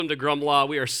Welcome to Grumlaw.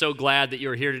 We are so glad that you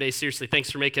are here today. Seriously,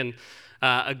 thanks for making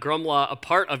a Grumlaw a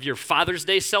part of your Father's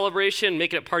Day celebration,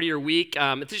 making it part of your week.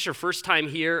 If this is your first time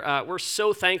here, we're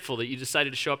so thankful that you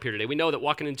decided to show up here today. We know that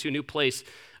walking into a new place,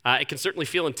 it can certainly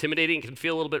feel intimidating, it can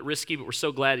feel a little bit risky, but we're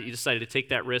so glad that you decided to take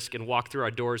that risk and walk through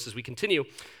our doors as we continue,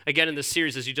 again, in this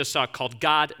series, as you just saw, called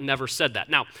God Never Said That.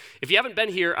 Now, if you haven't been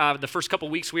here the first couple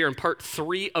weeks, we are in part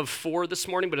 3 of 4 this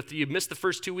morning, but if you missed the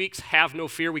first 2 weeks, have no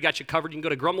fear. We got you covered. You can go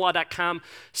to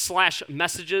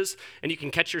grumlaw.com/messages, and you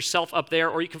can catch yourself up there,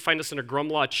 or you can find us in a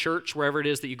Grumlaw church, wherever it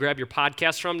is that you grab your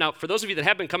podcast from. Now, for those of you that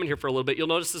have been coming here for a little bit, you'll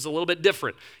notice this is a little bit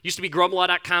different. It used to be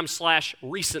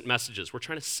grumlaw.com/recent messages. We're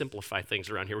trying to simplify things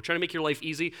around here. We're trying to make your life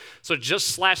easy. So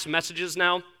just /messages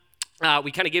now.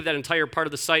 We kind of gave that entire part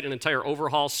of the site an entire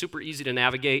overhaul, super easy to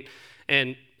navigate.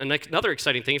 And another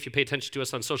exciting thing, if you pay attention to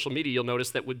us on social media, you'll notice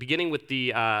that beginning with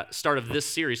the start of this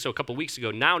series, so a couple weeks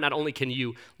ago, now not only can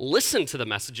you listen to the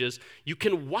messages, you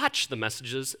can watch the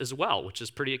messages as well, which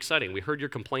is pretty exciting. We heard your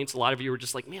complaints. A lot of you were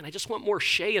just like, man, I just want more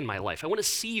Shay in my life. I want to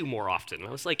see you more often. And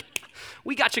I was like,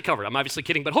 we got you covered. I'm obviously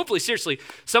kidding, but hopefully, seriously,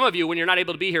 some of you, when you're not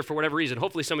able to be here for whatever reason,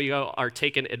 hopefully some of you are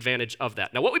taking advantage of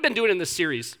that. Now, what we've been doing in this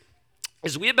series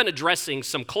is we have been addressing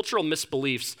some cultural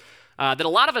misbeliefs that a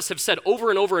lot of us have said over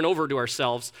and over and over to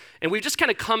ourselves, and we've just kind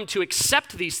of come to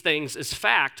accept these things as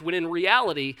fact, when in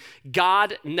reality,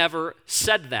 God never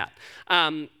said that.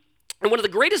 And one of the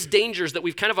greatest dangers that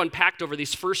we've kind of unpacked over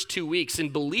these first 2 weeks in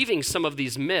believing some of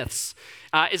these myths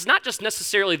is not just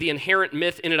necessarily the inherent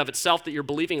myth in and of itself that you're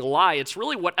believing a lie, it's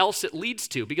really what else it leads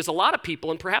to. Because a lot of people,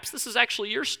 and perhaps this is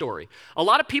actually your story, a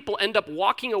lot of people end up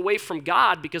walking away from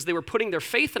God because they were putting their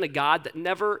faith in a God that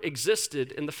never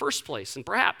existed in the first place. And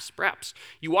perhaps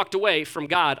you walked away from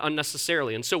God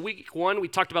unnecessarily. And so week 1, we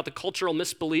talked about the cultural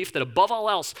misbelief that above all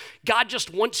else, God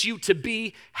just wants you to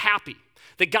be happy.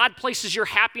 That God places your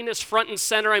happiness front and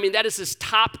center. I mean, that is his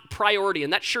top priority,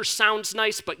 and that sure sounds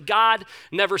nice, but God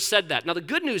never said that. Now, the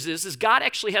good news is God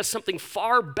actually has something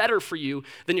far better for you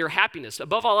than your happiness.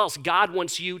 Above all else, God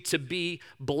wants you to be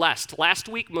blessed. Last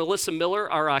week, Melissa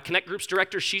Miller, our Connect Groups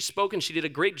director, she spoke, and she did a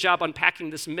great job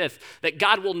unpacking this myth that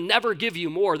God will never give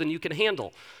you more than you can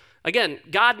handle. Again,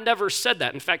 God never said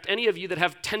that. In fact, any of you that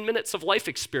have 10 minutes of life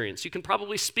experience, you can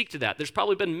probably speak to that. There's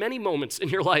probably been many moments in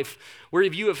your life where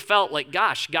you have felt like,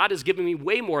 gosh, God has given me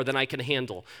way more than I can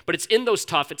handle. But it's in those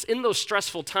tough, it's in those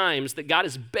stressful times that God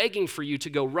is begging for you to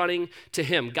go running to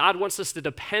him. God wants us to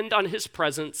depend on his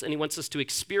presence, and he wants us to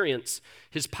experience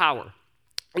his power.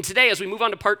 And today, as we move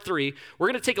on to part 3, we're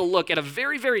going to take a look at a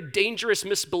very, very dangerous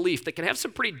misbelief that can have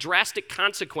some pretty drastic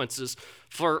consequences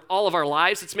for all of our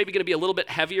lives. It's maybe going to be a little bit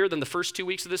heavier than the first 2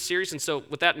 weeks of this series. And so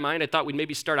with that in mind, I thought we'd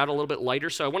maybe start out a little bit lighter.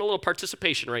 So I want a little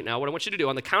participation right now. What I want you to do,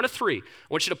 on the count of 3, I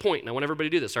want you to point, and I want everybody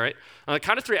to do this, all right? On the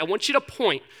count of 3, I want you to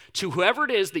point to whoever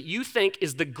it is that you think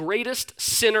is the greatest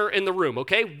sinner in the room,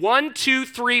 okay? 1, 2,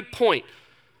 3, point.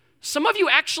 Some of you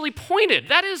actually pointed.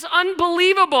 That is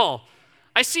unbelievable.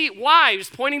 I see wives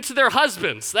pointing to their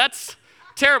husbands. That's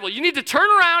terrible. You need to turn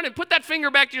around and put that finger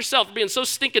back to yourself for being so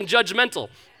stinking judgmental.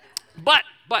 But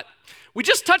we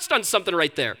just touched on something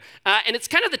right there. And it's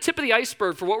kind of the tip of the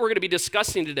iceberg for what we're going to be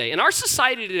discussing today. In our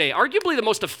society today, arguably the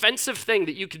most offensive thing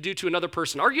that you could do to another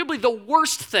person, arguably the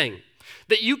worst thing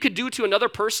that you could do to another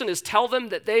person is tell them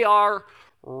that they are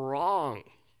wrong.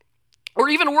 Or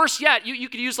even worse yet, you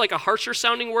could use like a harsher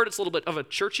sounding word. It's a little bit of a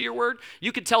churchier word.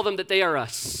 You could tell them that they are a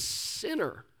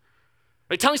sinner.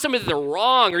 Right? Telling somebody that they're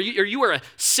wrong, or you are a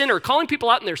sinner. Calling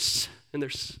people out in their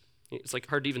it's like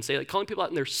hard to even say, like calling people out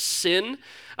in their sin.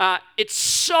 It's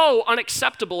so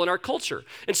unacceptable in our culture.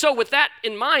 And so with that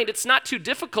in mind, it's not too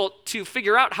difficult to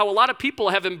figure out how a lot of people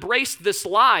have embraced this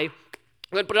lie. I'm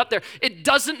going to put it up there. It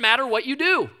doesn't matter what you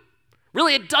do.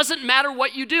 Really, it doesn't matter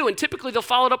what you do. And typically they'll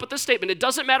follow it up with this statement. It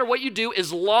doesn't matter what you do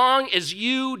as long as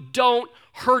you don't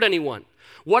hurt anyone.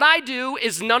 What I do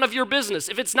is none of your business.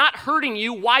 If it's not hurting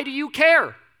you, why do you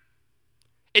care?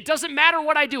 It doesn't matter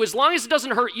what I do. As long as it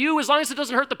doesn't hurt you, as long as it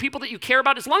doesn't hurt the people that you care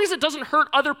about, as long as it doesn't hurt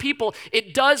other people,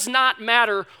 it does not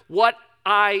matter what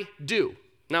I do.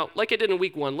 Now, like I did in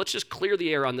week 1, let's just clear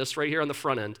the air on this right here on the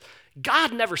front end.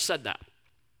 God never said that.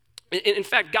 In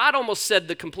fact, God almost said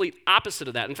the complete opposite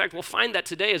of that. In fact, we'll find that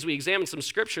today as we examine some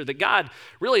scripture, that God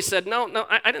really said, no,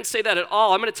 I didn't say that at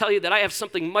all. I'm going to tell you that I have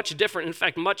something much different, in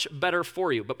fact, much better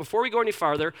for you. But before we go any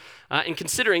farther, and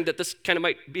considering that this kind of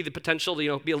might be the potential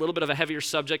to be a little bit of a heavier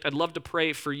subject, I'd love to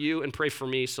pray for you and pray for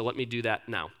me, so let me do that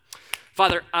now.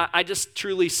 Father, I just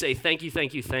truly say thank you,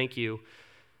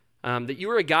 that you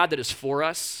are a God that is for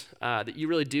us, that you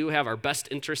really do have our best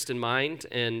interest in mind,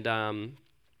 and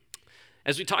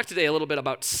As we talk today a little bit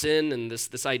about sin and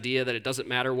this idea that it doesn't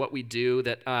matter what we do,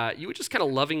 that you would just kind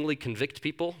of lovingly convict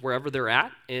people wherever they're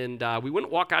at, and we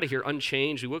wouldn't walk out of here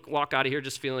unchanged. We wouldn't walk out of here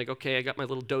just feeling like, okay, I got my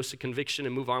little dose of conviction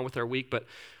and move on with our week, but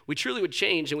we truly would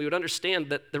change, and we would understand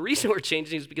that the reason we're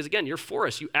changing is because, again, you're for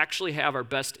us. You actually have our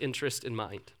best interest in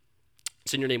mind.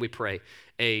 It's in your name we pray.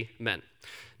 Amen.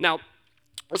 Now,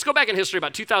 let's go back in history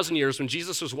about 2,000 years when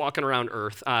Jesus was walking around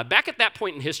earth. Back at that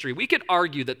point in history, we could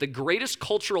argue that the greatest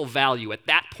cultural value at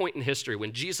that point in history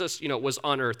when Jesus, was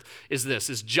on earth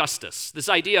is justice. This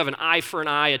idea of an eye for an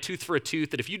eye, a tooth for a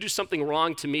tooth, that if you do something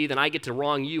wrong to me, then I get to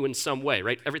wrong you in some way,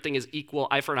 right? Everything is equal,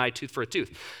 eye for an eye, tooth for a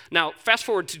tooth. Now, fast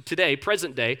forward to today,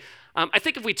 present day, I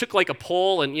think if we took like a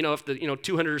poll and, if the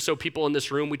 200 or so people in this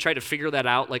room, we tried to figure that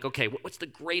out, like, okay, what's the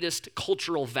greatest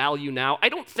cultural value now? I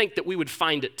don't think that we would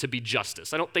find it to be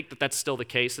justice. I don't think that that's still the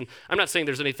case. And I'm not saying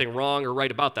there's anything wrong or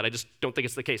right about that. I just don't think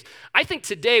it's the case. I think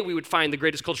today we would find the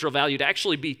greatest cultural value to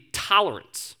actually be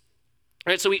tolerance.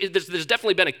 Right, so there's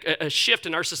definitely been a shift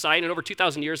in our society, and over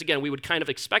 2,000 years, again, we would kind of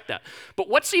expect that. But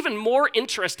what's even more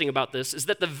interesting about this is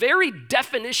that the very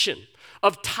definition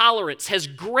of tolerance has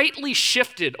greatly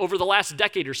shifted over the last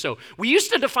decade or so. We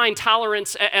used to define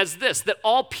tolerance as this, that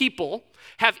all people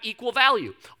have equal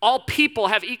value. All people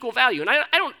have equal value. And I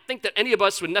don't think that any of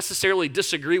us would necessarily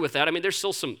disagree with that. I mean, there's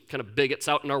still some kind of bigots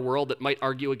out in our world that might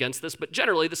argue against this, but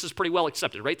generally this is pretty well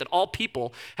accepted, right? That all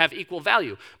people have equal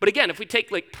value. But again, if we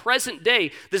take like present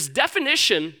day, this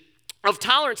definition of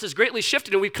tolerance has greatly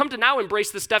shifted, and we've come to now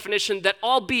embrace this definition that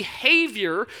all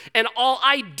behavior and all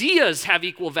ideas have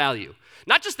equal value.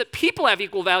 Not just that people have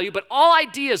equal value, but all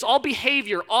ideas, all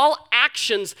behavior, all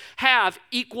actions have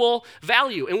equal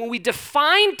value. And when we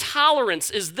define tolerance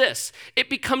as this,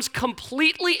 it becomes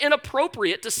completely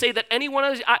inappropriate to say that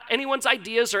anyone's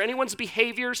ideas or anyone's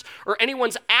behaviors or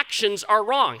anyone's actions are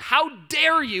wrong. How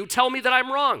dare you tell me that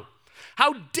I'm wrong?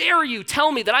 How dare you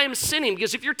tell me that I am sinning?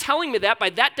 Because if you're telling me that by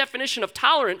that definition of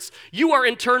tolerance, you are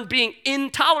in turn being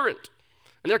intolerant.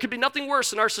 And there could be nothing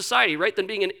worse in our society, right, than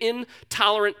being an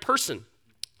intolerant person.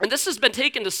 And this has been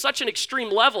taken to such an extreme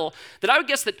level that I would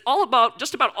guess that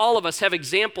just about all of us have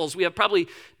examples. We have probably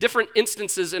different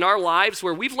instances in our lives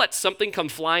where we've let something come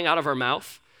flying out of our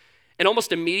mouth, and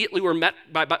almost immediately we're met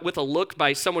with a look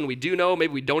by someone we do know,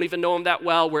 maybe we don't even know them that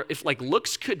well, where if like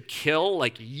looks could kill,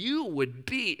 like you would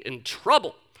be in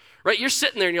trouble, right? You're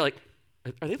sitting there and you're like,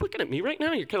 are they looking at me right now?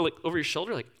 And you're kind of like over your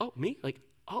shoulder, like, oh, me? Like,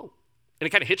 oh. And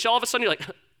it kind of hits you all of a sudden, you're like,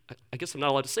 I guess I'm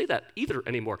not allowed to say that either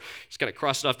anymore. Just kind of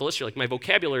cross it off the list. You're like, my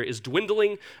vocabulary is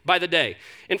dwindling by the day.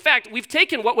 In fact, we've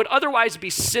taken what would otherwise be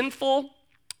sinful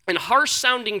and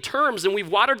harsh-sounding terms, and we've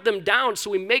watered them down so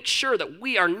we make sure that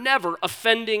we are never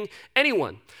offending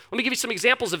anyone. Let me give you some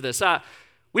examples of this.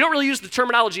 We don't really use the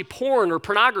terminology porn or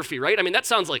pornography, right? I mean, that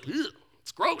sounds like, ugh,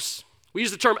 it's gross. We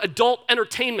use the term adult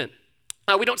entertainment.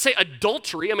 We don't say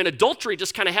adultery. I mean, adultery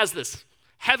just kind of has this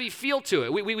heavy feel to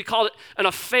it. We call it an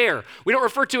affair. We don't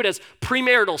refer to it as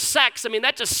premarital sex. I mean,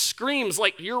 that just screams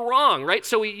like you're wrong, right?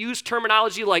 So we use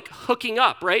terminology like hooking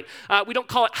up, right? We don't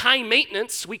call it high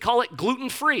maintenance. We call it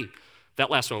gluten-free. That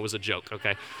last one was a joke,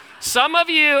 okay? Some of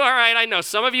you, all right, I know,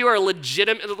 some of you are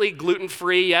legitimately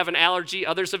gluten-free. You have an allergy.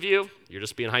 Others of you, you're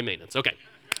just being high maintenance. Okay.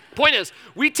 Point is,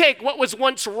 we take what was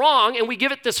once wrong and we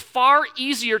give it this far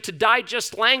easier to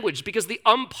digest language because the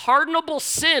unpardonable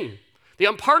sin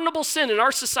in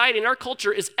our society, in our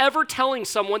culture, is ever telling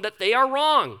someone that they are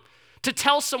wrong, to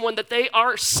tell someone that they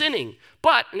are sinning.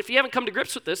 But, and if you haven't come to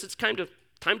grips with this, it's time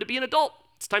to be an adult.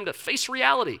 It's time to face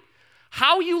reality.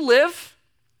 How you live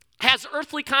has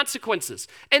earthly consequences,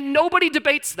 and nobody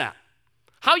debates that.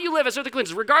 How you live has earthly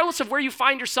consequences. Regardless of where you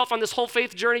find yourself on this whole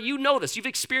faith journey, you know this. You've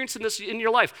experienced this in your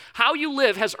life. How you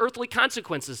live has earthly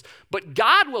consequences. But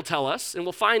God will tell us, and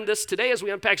we'll find this today as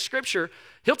we unpack Scripture,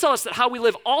 He'll tell us that how we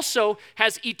live also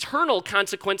has eternal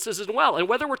consequences as well. And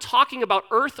whether we're talking about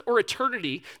earth or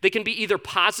eternity, they can be either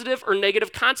positive or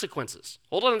negative consequences.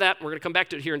 Hold on to that. We're going to come back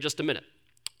to it here in just a minute.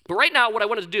 But right now, what I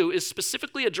wanted to do is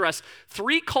specifically address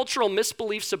 3 cultural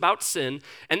misbeliefs about sin,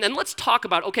 and then let's talk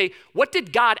about, okay, what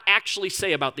did God actually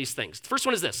say about these things? The first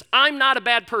one is this: I'm not a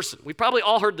bad person. We probably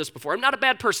all heard this before. I'm not a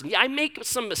bad person. Yeah, I make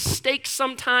some mistakes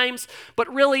sometimes, but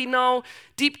really, no.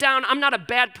 Deep down, I'm not a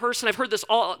bad person. I've heard this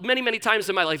many, many times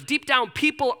in my life. Deep down,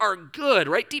 people are good,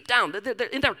 right? Deep down, they're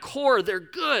in their core, they're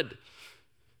good.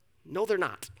 No, they're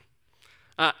not.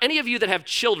 Any of you that have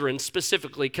children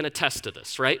specifically can attest to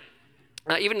this, right?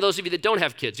 Even those of you that don't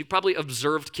have kids, you've probably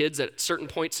observed kids at certain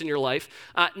points in your life.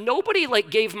 Nobody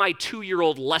gave my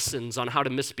 2-year-old lessons on how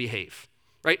to misbehave.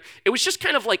 right? It was just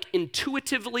kind of like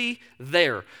intuitively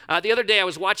there. The other day I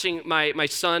was watching my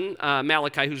son,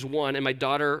 Malachi, who's 1, and my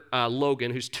daughter,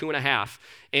 Logan, who's 2.5,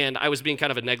 and I was being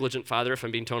kind of a negligent father, if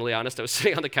I'm being totally honest. I was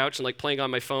sitting on the couch and like playing on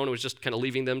my phone and was just kind of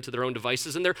leaving them to their own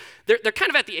devices. And they're kind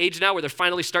of at the age now where they're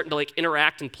finally starting to like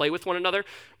interact and play with one another.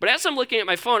 But as I'm looking at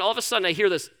my phone, all of a sudden I hear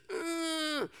this,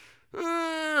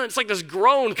 it's like this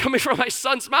groan coming from my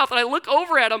son's mouth, and I look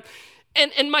over at him,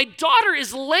 and my daughter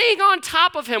is laying on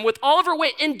top of him with all of her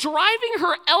weight and driving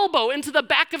her elbow into the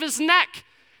back of his neck.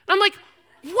 And I'm like,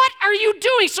 what are you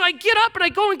doing? So I get up and I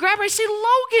go and grab her. I say,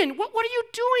 Logan, what are you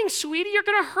doing, sweetie? You're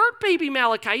going to hurt baby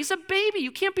Malachi. He's a baby.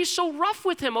 You can't be so rough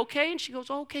with him, okay? And she goes,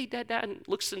 oh, okay, Dad, and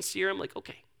looks sincere. I'm like,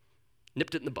 okay.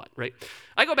 Nipped it in the bud, right?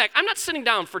 I go back. I'm not sitting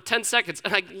down for 10 seconds,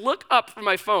 and I look up from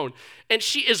my phone, and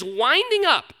she is winding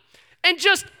up and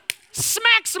just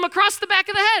smacks him across the back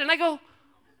of the head. And I go,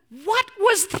 what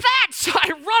was that? So I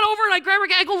run over and I grab her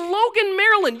again. I go, Logan,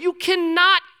 Marilyn, you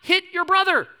cannot hit your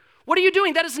brother. What are you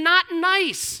doing? That is not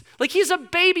nice. Like, he's a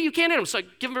baby. You can't hit him. So I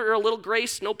give her a little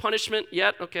grace, no punishment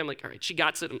yet. Okay, I'm like, all right, she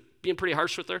got it. I'm being pretty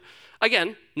harsh with her.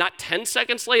 Again, not 10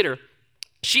 seconds later,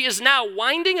 she is now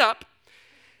winding up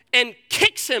and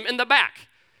kicks him in the back.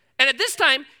 And at this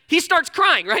time, he starts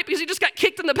crying, right? Because he just got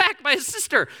kicked in the back by his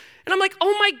sister. And I'm like,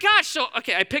 oh my gosh. So,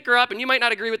 okay, I pick her up, and you might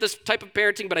not agree with this type of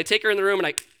parenting, but I take her in the room and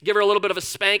I give her a little bit of a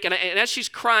spank. And as she's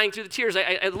crying through the tears,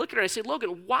 I look at her and I say,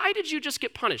 Logan, why did you just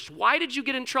get punished? Why did you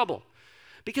get in trouble?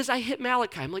 Because I hit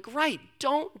Malachi. I'm like, right,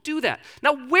 don't do that.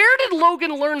 Now, where did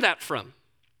Logan learn that from?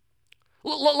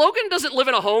 Logan doesn't live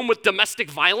in a home with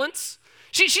domestic violence.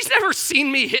 She's never seen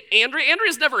me hit Andrea.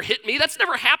 Andrea's never hit me. That's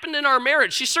never happened in our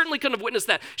marriage. She certainly couldn't have witnessed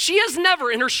that. She has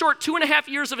never, in her short 2.5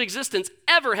 years of existence,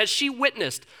 ever has she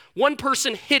witnessed one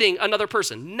person hitting another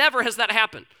person. Never has that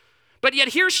happened. But yet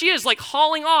here she is, like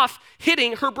hauling off,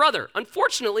 hitting her brother.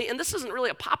 Unfortunately, and this isn't really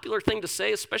a popular thing to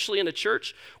say, especially in a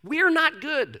church, we are not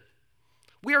good.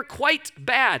 We are quite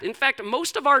bad. In fact,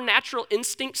 most of our natural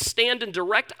instincts stand in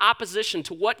direct opposition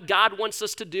to what God wants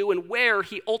us to do and where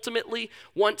he ultimately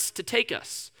wants to take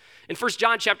us. In 1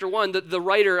 John chapter 1, the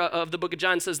writer of the book of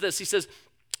John says this. He says,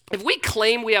 if we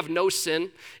claim we have no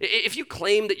sin, if you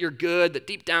claim that you're good, that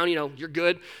deep down, you're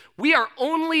good, we are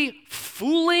only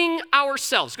fooling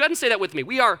ourselves. Go ahead and say that with me.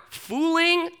 We are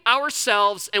fooling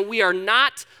ourselves, and we are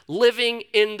not living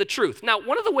in the truth. Now,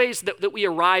 one of the ways that we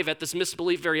arrive at this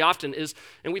misbelief very often is,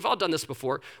 and we've all done this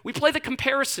before, we play the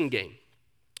comparison game.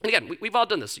 And again, we've all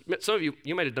done this. Some of you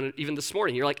might have done it even this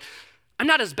morning. You're like, I'm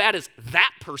not as bad as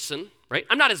that person, right?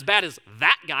 I'm not as bad as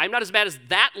that guy. I'm not as bad as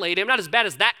that lady. I'm not as bad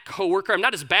as that coworker. I'm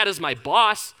not as bad as my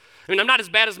boss. I'm not as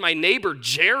bad as my neighbor,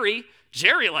 Jerry.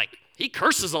 Jerry, he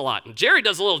curses a lot, and Jerry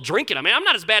does a little drinking. I'm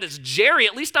not as bad as Jerry.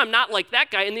 At least I'm not like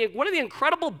that guy. And one of the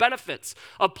incredible benefits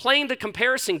of playing the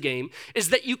comparison game is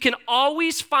that you can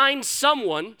always find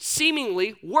someone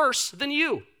seemingly worse than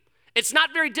you. It's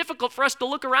not very difficult for us to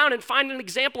look around and find an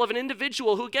example of an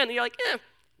individual who, again, you're like,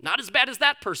 not as bad as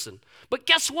that person. But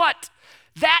guess what?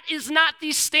 That is not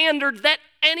the standard that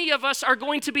any of us are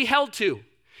going to be held to.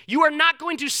 You are not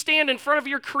going to stand in front of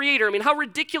your Creator. I mean, how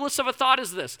ridiculous of a thought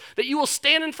is this? That you will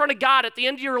stand in front of God at the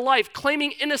end of your life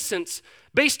claiming innocence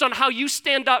based on how you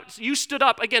stood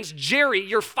up against Jerry,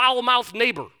 your foul-mouthed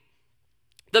neighbor.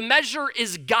 The measure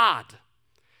is God.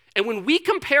 And when we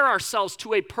compare ourselves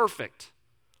to a perfect,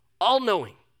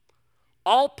 all-knowing,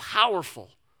 all-powerful,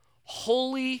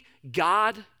 holy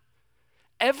God,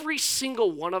 every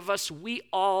single one of us, we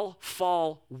all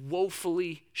fall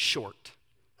woefully short.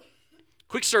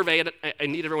 Quick survey, and I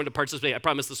need everyone to participate. I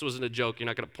promise this wasn't a joke. You're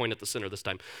not going to point at the center this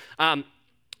time. I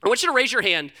want you to raise your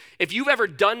hand if you've ever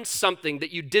done something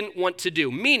that you didn't want to do,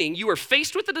 meaning you were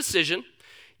faced with a decision,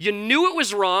 you knew it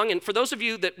was wrong, and for those of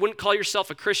you that wouldn't call yourself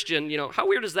a Christian, how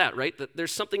weird is that, right? That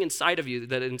there's something inside of you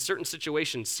that in certain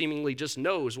situations seemingly just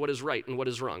knows what is right and what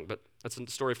is wrong, but that's a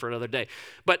story for another day.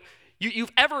 But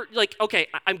you've ever, okay,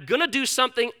 I'm going to do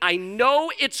something. I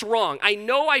know it's wrong. I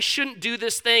know I shouldn't do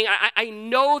this thing. I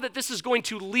know that this is going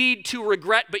to lead to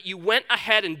regret, but you went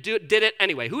ahead and did it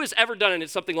anyway. Who has ever done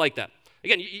something like that?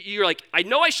 Again, you're like, I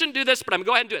know I shouldn't do this, but I'm going to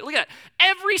go ahead and do it. Look at that.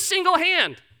 Every single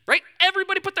hand, right?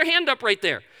 Everybody put their hand up right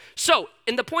there. So,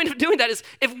 and the point of doing that is,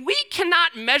 if we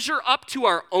cannot measure up to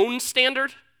our own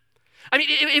standard,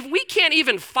 if we can't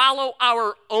even follow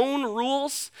our own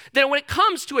rules, then when it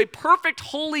comes to a perfect,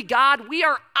 holy God, we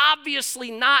are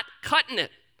obviously not cutting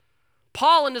it.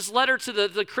 Paul, in his letter to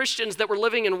the Christians that were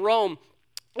living in Rome,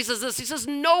 he says this, he says,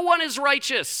 no one is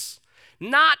righteous,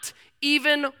 not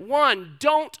even one.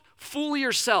 Don't fool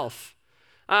yourself.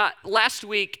 Last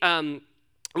week, it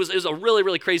was a really,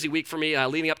 really crazy week for me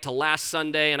leading up to last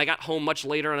Sunday, and I got home much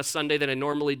later on a Sunday than I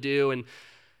normally do, and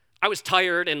I was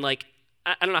tired and like,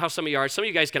 I don't know how some of you are. Some of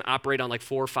you guys can operate on like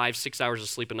 4, 5, 6 hours of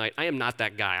sleep a night. I am not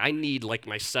that guy. I need like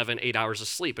my 7, 8 hours of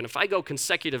sleep. And if I go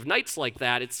consecutive nights like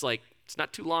that, it's like, it's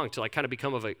not too long till I kind of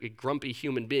become a grumpy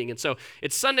human being. And so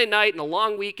it's Sunday night and a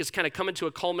long week is kind of coming to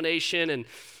a culmination, and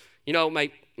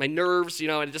my nerves,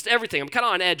 and just everything. I'm kind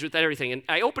of on edge with everything. And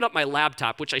I open up my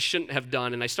laptop, which I shouldn't have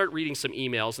done, and I start reading some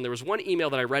emails. And there was one email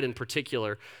that I read in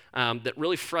particular that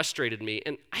really frustrated me.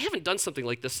 And I haven't done something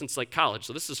like this since like college,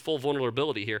 so this is full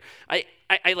vulnerability here. I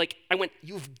went,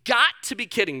 "You've got to be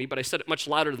kidding me!" But I said it much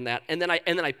louder than that. And then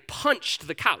I punched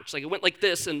the couch. Like it went like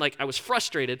this, and like I was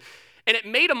frustrated. And it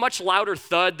made a much louder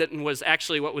thud than was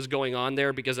actually what was going on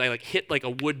there, because I like hit like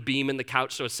a wood beam in the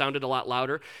couch, so it sounded a lot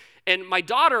louder. And my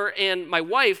daughter and my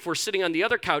wife were sitting on the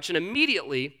other couch, and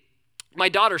immediately my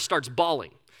daughter starts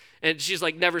bawling. And she's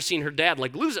like never seen her dad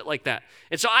like lose it like that.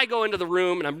 And so I go into the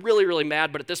room, and I'm really, really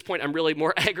mad, but at this point I'm really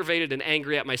more aggravated and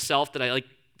angry at myself that I like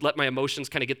let my emotions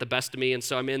kind of get the best of me. And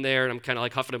so I'm in there, and I'm kind of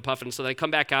like huffing and puffing. And so then I come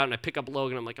back out, and I pick up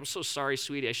Logan. I'm like, "I'm so sorry,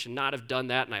 sweetie. I should not have done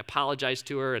that." And I apologize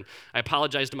to her, and I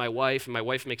apologize to my wife. And my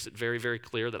wife makes it very, very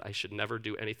clear that I should never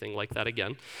do anything like that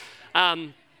again.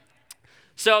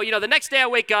 So, the next day I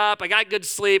wake up, I got good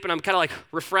sleep, and I'm kind of like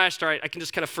refreshed. All right, I can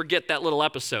just kind of forget that little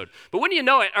episode. But when you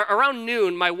know it, around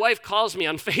noon, my wife calls me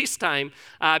on FaceTime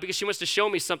because she wants to show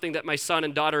me something that my son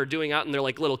and daughter are doing out in their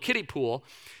like little kiddie pool.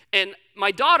 And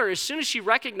my daughter, as soon as she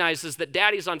recognizes that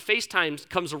daddy's on FaceTime,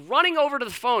 comes running over to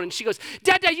the phone, and she goes,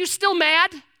 "Dad, are you still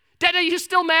mad? Dad, are you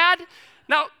still mad?"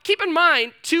 Now, keep in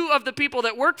mind, 2 of the people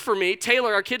that work for me,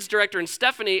 Taylor, our kids director, and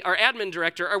Stephanie, our admin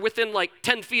director, are within like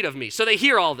 10 feet of me. So they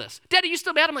hear all this. "Dad, are you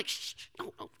still mad?" I'm like, "Shh,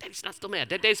 no, Daddy's not still mad.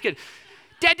 Daddy's good."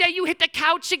 "Dad, you hit the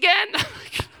couch again?"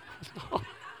 No.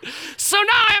 So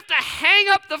now I have to hang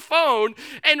up the phone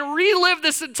and relive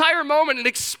this entire moment and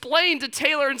explain to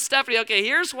Taylor and Stephanie, "Okay,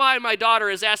 here's why my daughter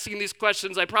is asking these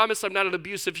questions. I promise I'm not an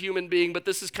abusive human being, but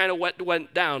this is kind of what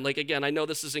went down." Like, again, I know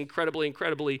this is incredibly,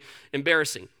 incredibly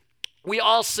embarrassing. We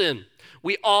all sin.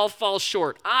 We all fall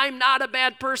short. I'm not a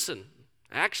bad person.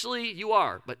 Actually, you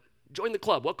are, but join the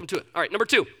club. Welcome to it. All right, number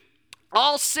 2.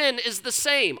 All sin is the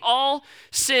same. All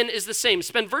sin is the same.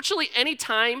 Spend virtually any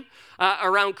time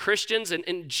around Christians,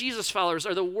 and Jesus followers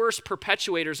are the worst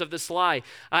perpetuators of this lie.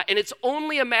 And it's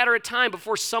only a matter of time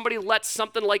before somebody lets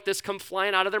something like this come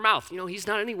flying out of their mouth. He's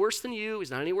not any worse than you.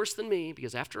 He's not any worse than me,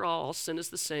 because after all sin is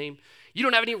the same. You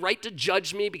don't have any right to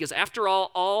judge me, because after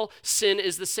all sin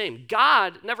is the same.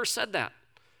 God never said that.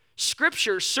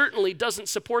 Scripture certainly doesn't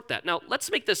support that. Now, let's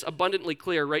make this abundantly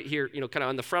clear right here, kind of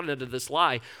on the front end of this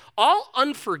lie. All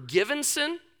unforgiven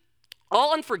sin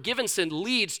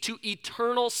leads to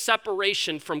eternal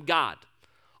separation from God.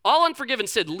 All unforgiven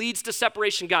sin leads to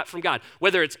separation from God,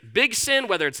 whether it's big sin,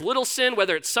 whether it's little sin,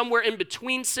 whether it's somewhere in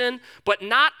between sin, but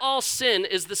not all sin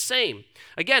is the same.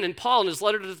 Again, in Paul, in his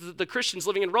letter to the Christians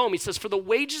living in Rome, he says, "For the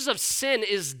wages of sin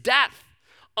is death."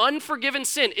 Unforgiven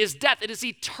sin is death. It is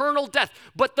eternal death.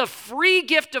 But the free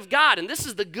gift of God, and this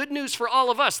is the good news for all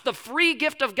of us, the free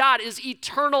gift of God is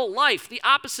eternal life, the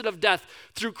opposite of death,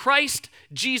 through Christ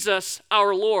Jesus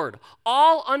our Lord.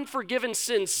 All unforgiven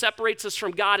sin separates us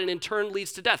from God and in turn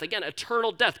leads to death. Again,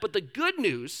 eternal death. But the good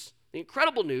news, the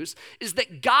incredible news, is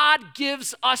that God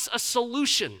gives us a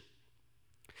solution.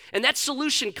 And that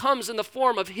solution comes in the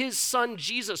form of his son,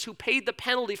 Jesus, who paid the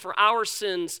penalty for our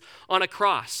sins on a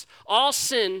cross. All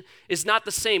sin is not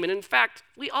the same. And in fact,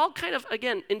 we all kind of,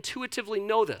 again, intuitively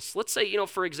know this. Let's say,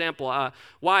 for example,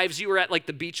 wives, you were at like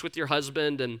the beach with your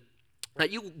husband, and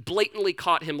you blatantly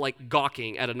caught him like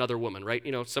gawking at another woman, right?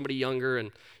 Somebody younger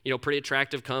and, pretty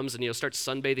attractive comes and, starts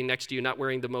sunbathing next to you, not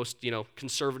wearing the most,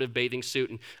 conservative bathing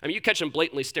suit. And you catch him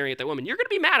blatantly staring at that woman. You're going to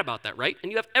be mad about that, right?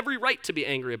 And you have every right to be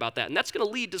angry about that. And that's going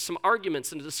to lead to some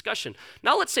arguments and a discussion.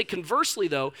 Now, let's say conversely,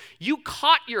 though, you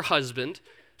caught your husband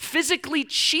physically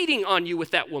cheating on you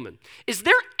with that woman. Is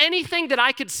there anything that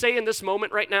I could say in this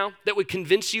moment right now that would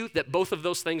convince you that both of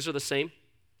those things are the same?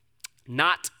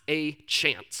 Not a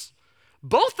chance.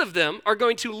 Both of them are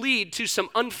going to lead to some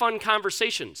unfun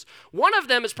conversations. One of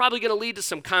them is probably going to lead to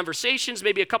some conversations,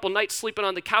 maybe a couple nights sleeping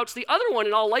on the couch. The other one,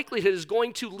 in all likelihood, is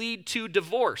going to lead to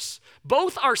divorce.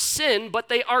 Both are sin, but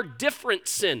they are different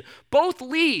sin. Both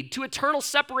lead to eternal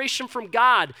separation from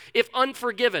God if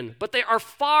unforgiven, but they are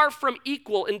far from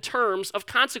equal in terms of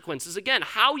consequences. Again,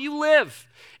 how you live,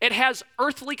 it has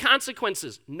earthly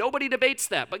consequences. Nobody debates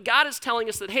that. But God is telling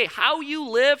us that, hey, how you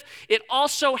live, it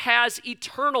also has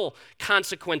eternal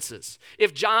consequences.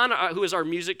 If John, who is our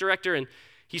music director, and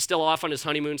he's still off on his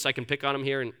honeymoon, so I can pick on him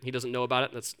here, and he doesn't know about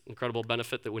it, that's an incredible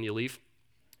benefit that when you leave.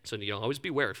 So always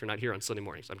beware if you're not here on Sunday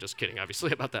mornings. I'm just kidding,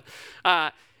 obviously, about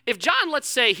that. If John, let's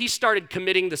say, he started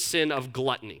committing the sin of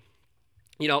gluttony.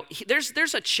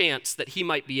 there's a chance that he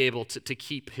might be able to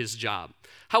keep his job.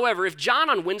 However, if John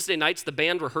on Wednesday nights, the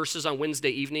band rehearses on Wednesday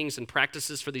evenings and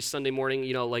practices for these Sunday morning,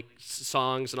 like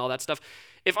songs and all that stuff,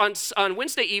 if on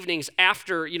Wednesday evenings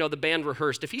after, the band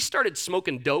rehearsed, if he started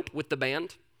smoking dope with the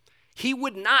band, he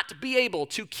would not be able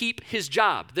to keep his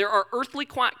job. There are earthly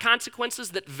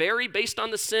consequences that vary based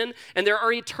on the sin, and there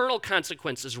are eternal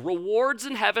consequences, rewards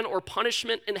in heaven or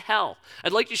punishment in hell.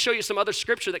 I'd like to show you some other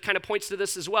scripture that kind of points to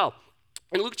this as well.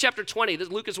 In Luke chapter 20,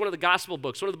 Luke is one of the gospel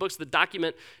books, one of the books that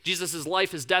document Jesus'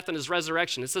 life, his death, and his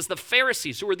resurrection. It says the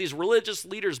Pharisees, who were these religious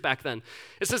leaders back then,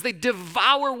 it says they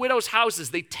devour widows'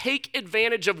 houses. They take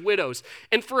advantage of widows.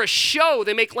 And for a show,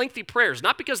 they make lengthy prayers,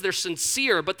 not because they're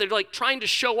sincere, but they're like trying to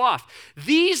show off.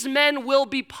 These men will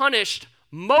be punished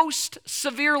most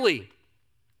severely,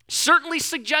 certainly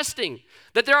suggesting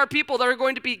that there are people that are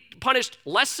going to be punished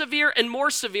less severe and more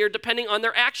severe depending on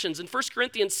their actions. In 1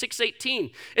 Corinthians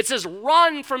 6:18, it says,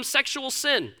 run from sexual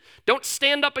sin. Don't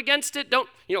stand up against it. Don't,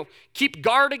 keep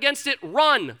guard against it.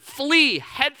 Run, flee,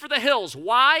 head for the hills.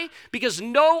 Why? Because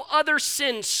no other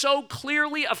sin so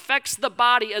clearly affects the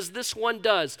body as this one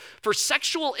does. For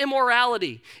sexual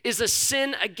immorality is a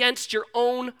sin against your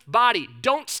own body.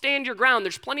 Don't stand your ground.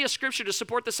 There's plenty of scripture to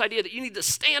support this idea that you need to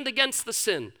stand against the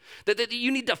sin, that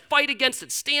you need to fight against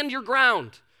it. Stand your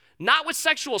ground. Not with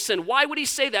sexual sin. Why would he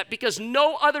say that? Because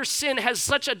no other sin has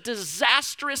such a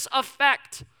disastrous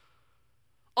effect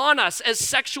on us as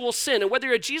sexual sin. And whether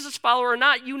you're a Jesus follower or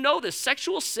not, you know this.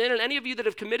 Sexual sin, and any of you that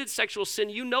have committed sexual sin,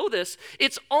 you know this.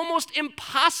 It's almost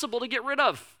impossible to get rid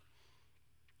of.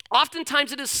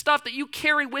 Oftentimes it is stuff that you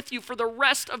carry with you for the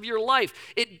rest of your life.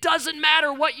 It doesn't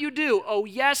matter what you do. Oh,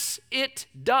 yes, it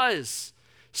does.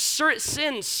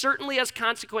 Sin certainly has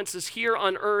consequences here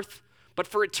on earth, but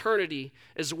for eternity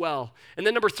as well. And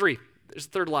then number 3, there's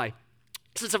the third lie.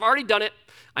 Since I've already done it,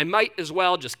 I might as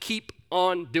well just keep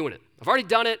on doing it. I've already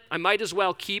done it. I might as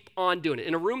well keep on doing it.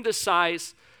 In a room this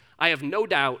size, I have no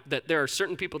doubt that there are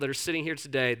certain people that are sitting here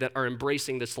today that are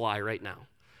embracing this lie right now.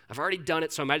 I've already done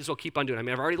it, so I might as well keep on doing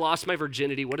it. I've already lost my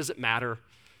virginity. What does it matter?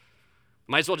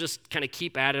 Might as well just kind of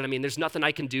keep at it. There's nothing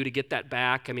I can do to get that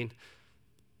back.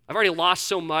 I've already lost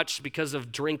so much because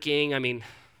of drinking.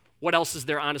 What else is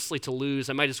there honestly to lose?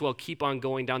 I might as well keep on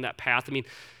going down that path.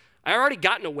 I already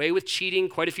gotten away with cheating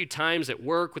quite a few times at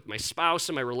work with my spouse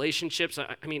and my relationships.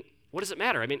 What does it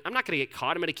matter? I'm not going to get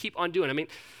caught. I'm going to keep on doing it.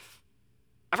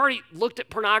 I've already looked at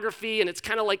pornography, and it's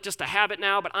kind of like just a habit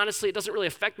now, but honestly, it doesn't really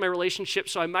affect my relationship,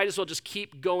 so I might as well just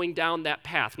keep going down that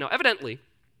path. Now, evidently,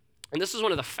 and this is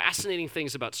one of the fascinating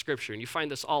things about Scripture, and you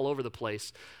find this all over the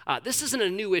place, this isn't a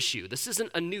new issue. This isn't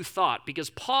a new thought, because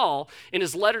Paul, in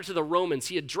his letter to the Romans,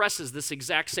 he addresses this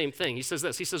exact same thing. He says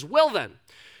this. He says, well then,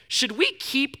 should we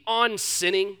keep on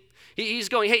sinning? He's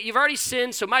going, hey, you've already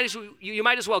sinned, so you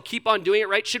might as well keep on doing it,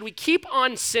 right? Should we keep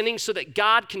on sinning so that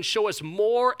God can show us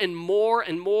more and more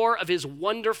and more of his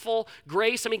wonderful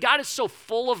grace? God is so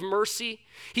full of mercy.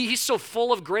 He's so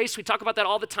full of grace. We talk about that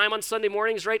all the time on Sunday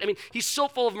mornings, right? He's so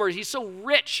full of mercy. He's so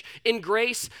rich in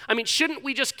grace. Shouldn't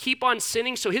we just keep on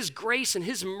sinning so his grace and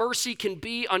his mercy can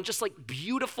be on just like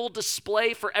beautiful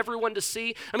display for everyone to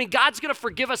see? God's going to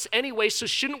forgive us anyway, so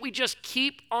shouldn't we just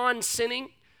keep on sinning?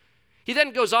 He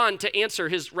then goes on to answer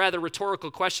his rather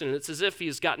rhetorical question, and it's as if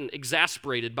he's gotten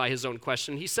exasperated by his own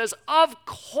question. He says, of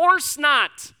course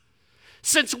not.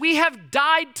 Since we have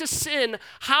died to sin,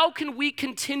 how can we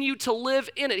continue to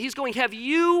live in it? He's going, have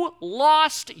you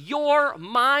lost your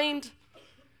mind?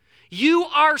 You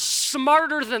are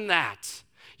smarter than that.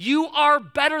 You are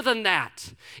better than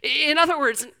that. In other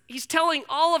words, he's telling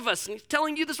all of us, and he's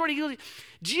telling you this morning,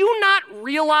 do you not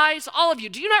realize, all of you,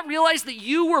 do you not realize that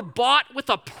you were bought with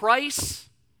a price?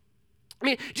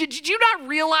 Did you not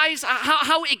realize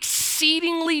how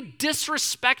exceedingly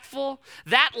disrespectful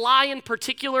that lie in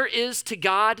particular is to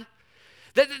God?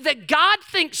 That God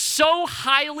thinks so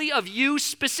highly of you,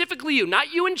 specifically you,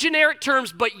 not you in generic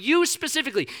terms, but you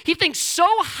specifically. He thinks so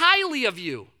highly of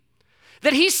you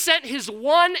that he sent his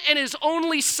one and his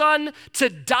only son to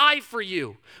die for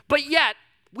you. But yet,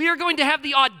 we are going to have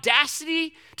the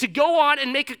audacity to go on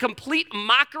and make a complete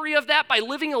mockery of that by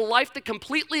living a life that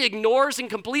completely ignores and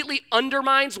completely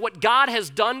undermines what God has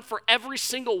done for every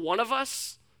single one of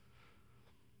us?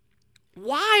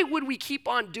 Why would we keep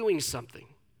on doing something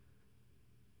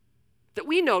that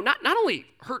we know not only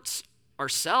hurts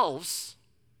ourselves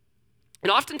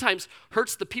and oftentimes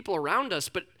hurts the people around us,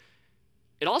 but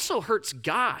it also hurts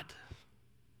God?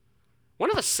 One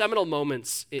of the seminal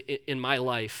moments in my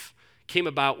life came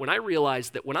about when I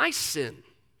realized that when I sin,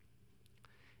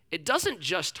 it doesn't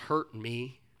just hurt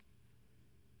me.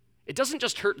 It doesn't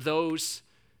just hurt those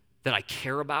that I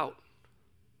care about.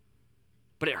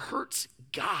 but it hurts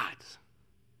God.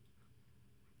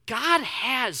 God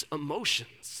has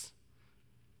emotions.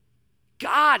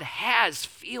 God has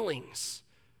feelings.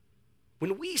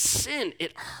 When we sin,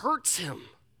 it hurts him.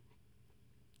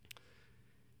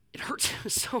 It hurts him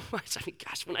so much. I mean,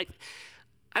 gosh,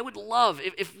 I would love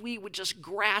if we would just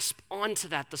grasp onto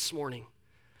that this morning.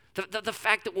 The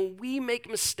fact that when we make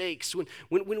mistakes, when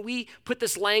we put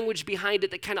this language behind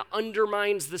it that kind of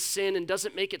undermines the sin and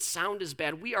doesn't make it sound as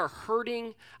bad, we are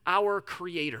hurting our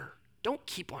Creator. Don't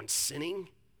keep on sinning.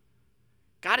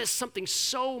 God has something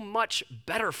so much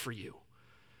better for you.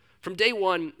 From day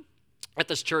one at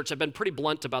this church, I've been pretty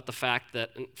blunt about the fact that,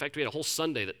 in fact, we had a whole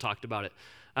Sunday that talked about it,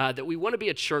 that we want to be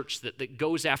a church that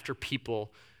goes after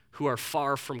people who are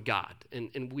far from God.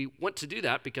 And we want to do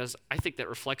that because I think that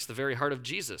reflects the very heart of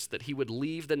Jesus, that he would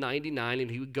leave the 99 and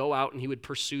he would go out and he would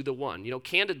pursue the one. You know,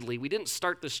 candidly, we didn't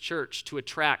start this church to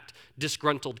attract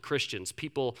disgruntled Christians,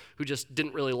 people who just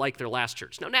didn't really like their last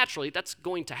church. Now, naturally, that's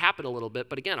going to happen a little bit,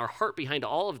 but again, our heart behind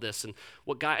all of this and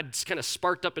what God kind of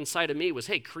sparked up inside of me was,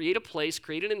 hey, create a place,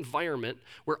 create an environment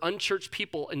where unchurched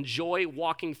people enjoy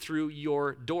walking through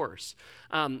your doors.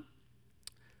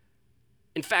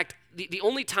 In fact, the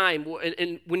only time,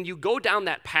 and when you go down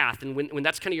that path, and when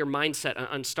that's kind of your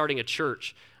mindset on starting a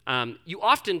church, you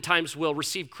oftentimes will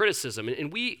receive criticism.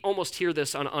 And we almost hear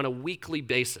this on a weekly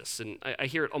basis. And I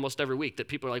hear it almost every week that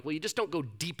people are like, well, you just don't go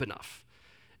deep enough.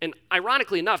 And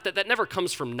ironically enough, that never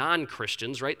comes from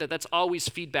non-Christians, right? That's always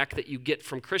feedback that you get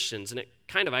from Christians. And it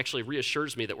kind of actually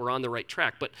reassures me that we're on the right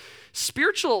track. But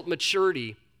spiritual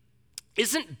maturity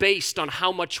isn't based on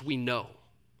how much we know.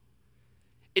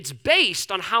 It's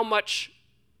based on how much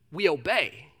we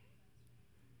obey.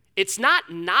 It's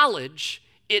not knowledge,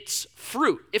 it's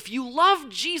fruit. If you love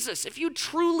Jesus, if you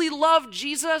truly love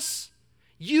Jesus,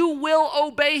 you will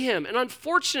obey him. And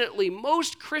unfortunately,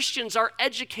 most Christians are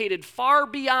educated far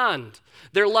beyond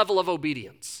their level of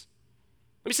obedience.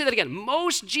 Let me say that again.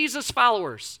 Most Jesus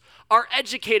followers are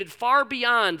educated far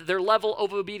beyond their level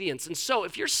of obedience. And so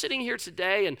if you're sitting here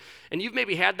today and you've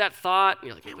maybe had that thought, and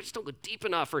you're like, man, we just don't go deep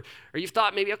enough, or you've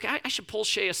thought maybe, okay, I should pull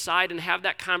Shay aside and have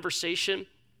that conversation,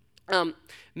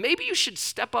 maybe you should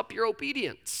step up your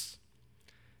obedience.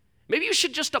 Maybe you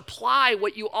should just apply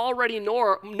what you already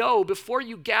know before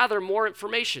you gather more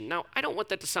information. Now, I don't want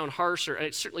that to sound harsh, or I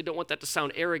certainly don't want that to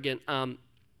sound arrogant, and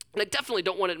I definitely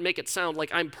don't want to make it sound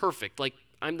like I'm perfect, like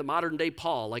I'm the modern day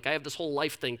Paul, like I have this whole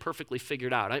life thing perfectly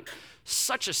figured out. I'm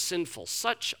such a sinful,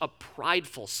 such a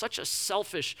prideful, such a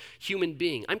selfish human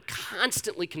being. I'm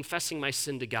constantly confessing my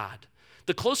sin to God.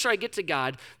 The closer I get to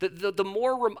God, the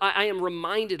more I am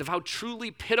reminded of how truly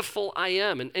pitiful I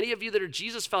am. And any of you that are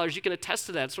Jesus followers, you can attest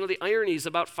to that. It's one of the ironies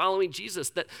about following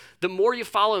Jesus, that the more you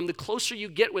follow him, the closer you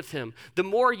get with him, the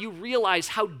more you realize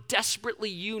how desperately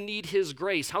you need his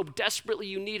grace, how desperately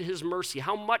you need his mercy,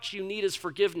 how much you need his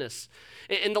forgiveness.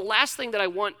 And the last thing that I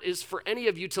want is for any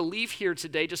of you to leave here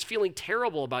today just feeling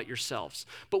terrible about yourselves.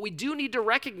 But we do need to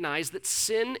recognize that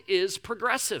sin is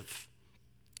progressive.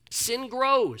 Sin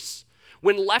grows.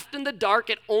 When left in the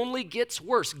dark, it only gets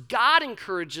worse. God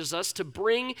encourages us to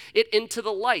bring it into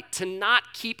the light, to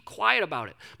not keep quiet about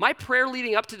it. My prayer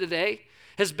leading up to today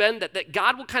has been that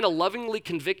God will kind of lovingly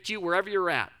convict you wherever you're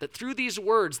at, that through these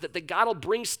words, that God will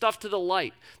bring stuff to the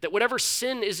light, that whatever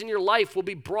sin is in your life will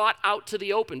be brought out to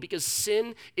the open, because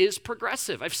sin is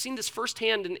progressive. I've seen this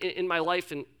firsthand in my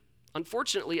life, and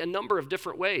unfortunately, a number of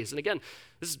different ways. And again,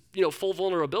 this is full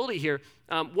vulnerability here.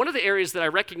 One of the areas that I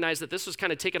recognized that this was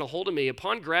kind of taking a hold of me,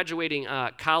 upon graduating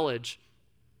college,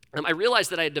 I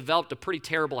realized that I had developed a pretty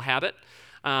terrible habit,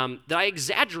 that I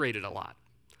exaggerated a lot.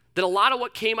 That a lot of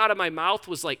what came out of my mouth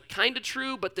was like kind of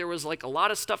true, but there was like a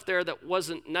lot of stuff there that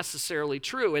wasn't necessarily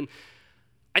true. And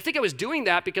I think I was doing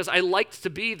that because I liked to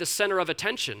be the center of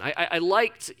attention. I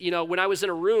liked, when I was in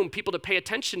a room, people to pay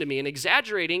attention to me, and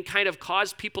exaggerating kind of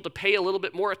caused people to pay a little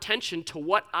bit more attention to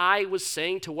what I was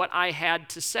saying, to what I had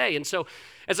to say. And so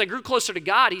as I grew closer to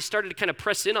God, he started to kind of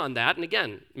press in on that. And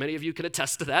again, many of you can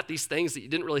attest to that, these things that you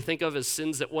didn't really think of as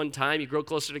sins at one time. You grow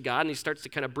closer to God, and he starts to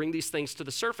kind of bring these things to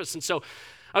the surface. And so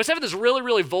I was having this really,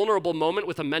 really vulnerable moment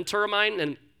with a mentor of mine,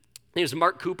 and his name is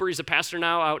Mark Cooper. He's a pastor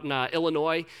now out in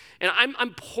Illinois. And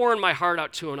I'm pouring my heart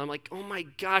out to him. I'm like, oh my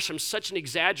gosh, I'm such an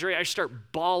exaggerator. I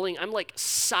start bawling. I'm like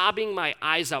sobbing my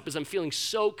eyes out because I'm feeling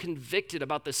so convicted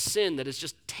about the sin that has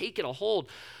just taken a hold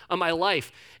on my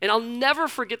life. And I'll never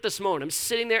forget this moment. I'm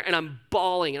sitting there and I'm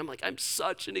bawling. And I'm like, I'm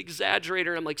such an exaggerator.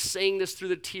 And I'm like saying this through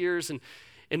the tears.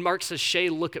 And Mark says, Shay,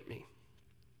 look at me.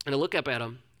 And I look up at him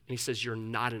and he says, you're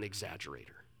not an exaggerator.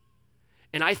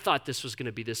 And I thought this was going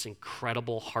to be this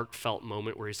incredible, heartfelt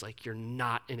moment where he's like, you're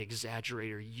not an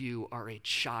exaggerator. You are a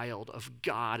child of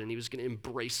God. And he was going to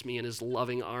embrace me in his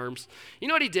loving arms. You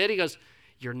know what he did? He goes,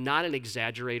 you're not an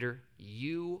exaggerator.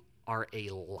 You are a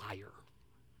liar.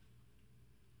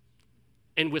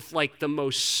 And with like the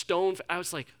most stone, I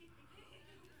was like,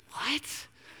 what?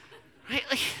 Right?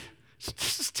 Like,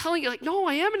 just telling you, like, no,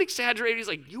 I am an exaggerator. He's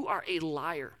like, you are a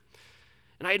liar.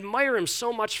 And I admire him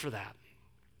so much for that.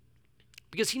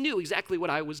 Because he knew exactly what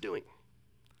I was doing.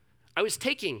 I was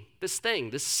taking this thing,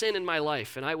 this sin in my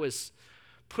life, and I was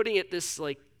putting it this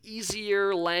like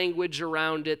easier language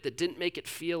around it that didn't make it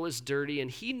feel as dirty. And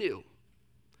he knew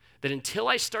that until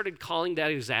I started calling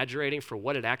that exaggerating for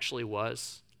what it actually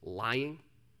was, lying,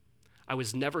 I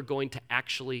was never going to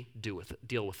actually deal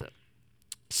with it.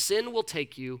 Sin will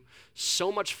take you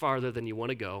so much farther than you want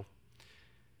to go,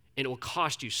 and it will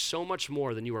cost you so much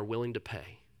more than you are willing to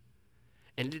pay.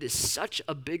 And it is such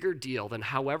a bigger deal than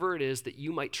however it is that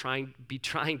you might be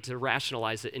trying to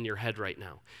rationalize it in your head right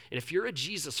now. And if you're a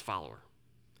Jesus follower,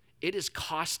 it is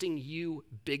costing you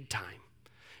big time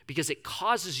because it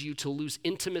causes you to lose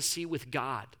intimacy with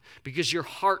God because your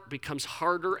heart becomes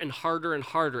harder and harder and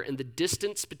harder, and the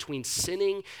distance between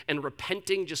sinning and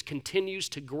repenting just continues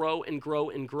to grow and grow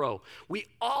and grow. We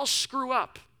all screw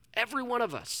up, every one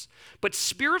of us. But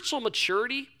spiritual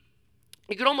maturity,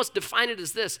 you could almost define it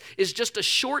as this, is just a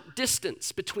short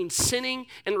distance between sinning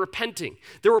and repenting.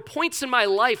 There were points in my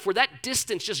life where that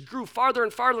distance just grew farther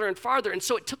and farther and farther, and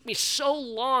so it took me so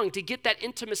long to get that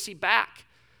intimacy back.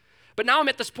 But now I'm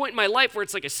at this point in my life where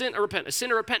it's like a sin, a repent,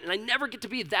 and I never get to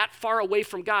be that far away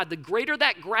from God. The greater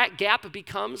that gap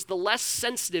becomes, the less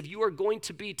sensitive you are going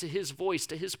to be to his voice,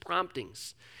 to his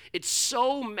promptings. It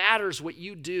so matters what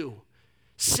you do.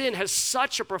 Sin has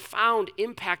such a profound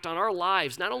impact on our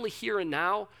lives, not only here and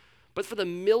now, but for the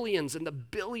millions and the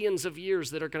billions of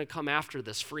years that are going to come after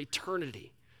this, for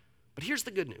eternity. But here's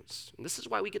the good news, and this is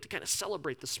why we get to kind of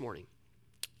celebrate this morning.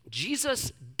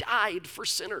 Jesus died for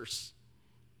sinners.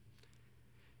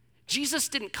 Jesus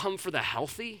didn't come for the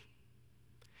healthy.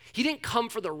 He didn't come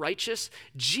for the righteous.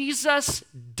 Jesus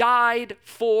died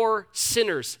for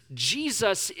sinners.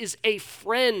 Jesus is a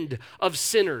friend of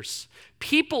sinners.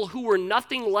 People who were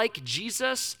nothing like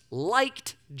Jesus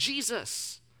liked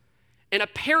Jesus. And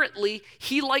apparently,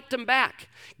 he liked them back.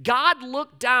 God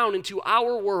looked down into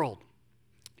our world,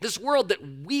 this world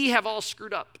that we have all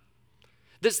screwed up.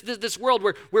 This world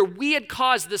where we had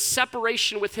caused this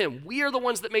separation with him. We are the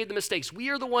ones that made the mistakes. We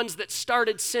are the ones that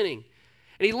started sinning.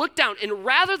 And he looked down, and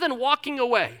rather than walking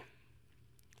away,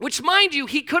 which, mind you,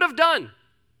 he could have done,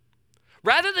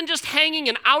 rather than just hanging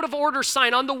an out-of-order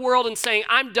sign on the world and saying,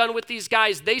 I'm done with these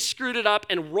guys, they screwed it up,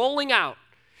 and rolling out,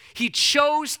 he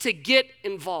chose to get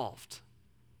involved.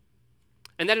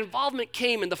 And that involvement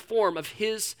came in the form of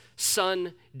his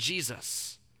son,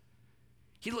 Jesus.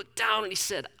 He looked down and he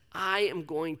said, I am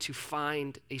going to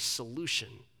find a solution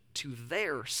to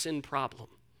their sin problem.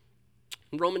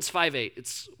 In Romans 5:8,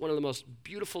 it's one of the most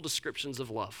beautiful descriptions of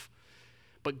love.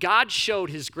 But God showed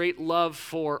his great love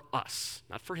for us,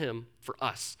 not for him, for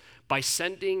us, by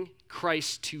sending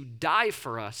Christ to die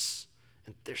for us.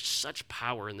 And there's such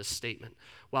power in this statement.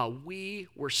 While we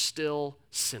were still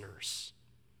sinners.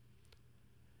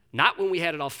 Not when we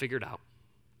had it all figured out.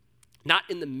 Not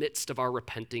in the midst of our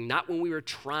repenting, not when we were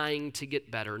trying to get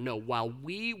better. No, while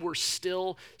we were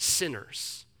still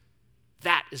sinners,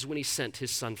 that is when he sent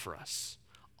his son for us.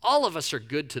 All of us are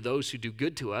good to those who do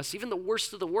good to us, even the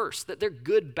worst of the worst, that they're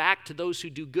good back to those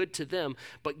who do good to them.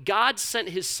 But God sent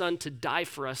his son to die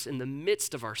for us in the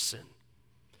midst of our sin,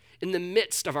 in the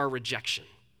midst of our rejection.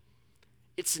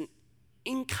 It's an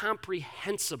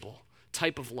incomprehensible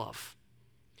type of love.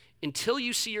 Until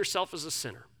you see yourself as a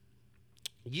sinner,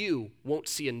 you won't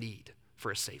see a need for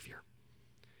a Savior.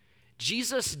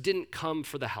 Jesus didn't come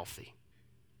for the healthy.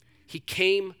 He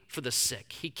came for the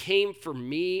sick. He came for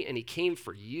me and he came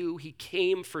for you. He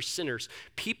came for sinners,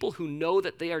 people who know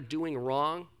that they are doing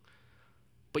wrong,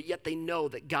 but yet they know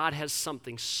that God has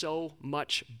something so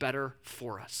much better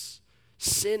for us.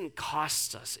 Sin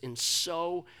costs us in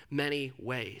so many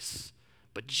ways,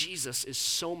 but Jesus is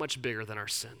so much bigger than our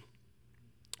sin.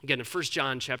 Again, in 1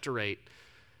 John chapter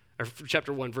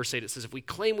 1, verse 8, it says, if we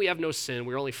claim we have no sin,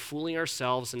 we're only fooling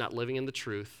ourselves and not living in the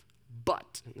truth.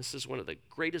 But, and this is one of the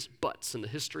greatest buts in the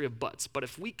history of buts, but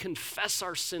if we confess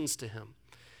our sins to him,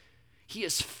 he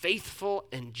is faithful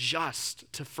and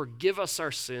just to forgive us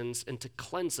our sins and to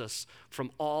cleanse us from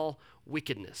all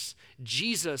wickedness.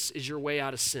 Jesus is your way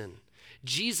out of sin.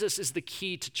 Jesus is the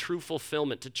key to true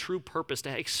fulfillment, to true purpose,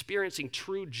 to experiencing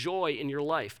true joy in your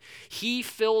life. He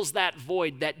fills that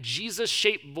void, that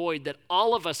Jesus-shaped void that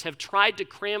all of us have tried to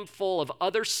cram full of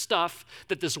other stuff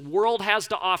that this world has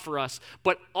to offer us,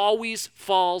 but always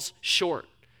falls short.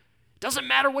 Doesn't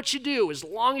matter what you do, as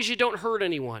long as you don't hurt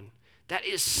anyone. That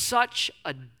is such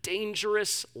a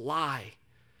dangerous lie,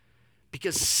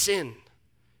 because sin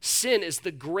is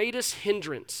the greatest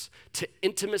hindrance to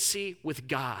intimacy with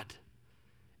God.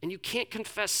 And you can't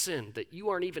confess sin that you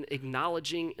aren't even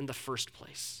acknowledging in the first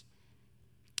place.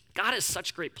 God has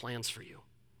such great plans for you.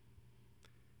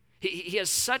 He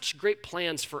has such great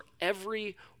plans for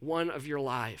every one of your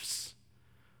lives.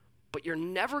 But you're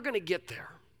never going to get there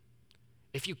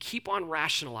if you keep on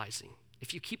rationalizing,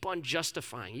 if you keep on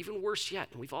justifying, even worse yet,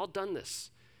 and we've all done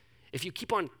this, if you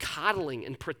keep on coddling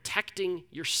and protecting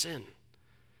your sin.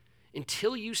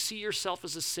 Until you see yourself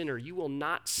as a sinner, you will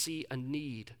not see a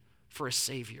need for a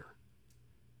Savior.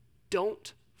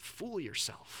 Don't fool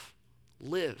yourself.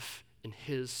 Live in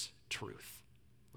His truth.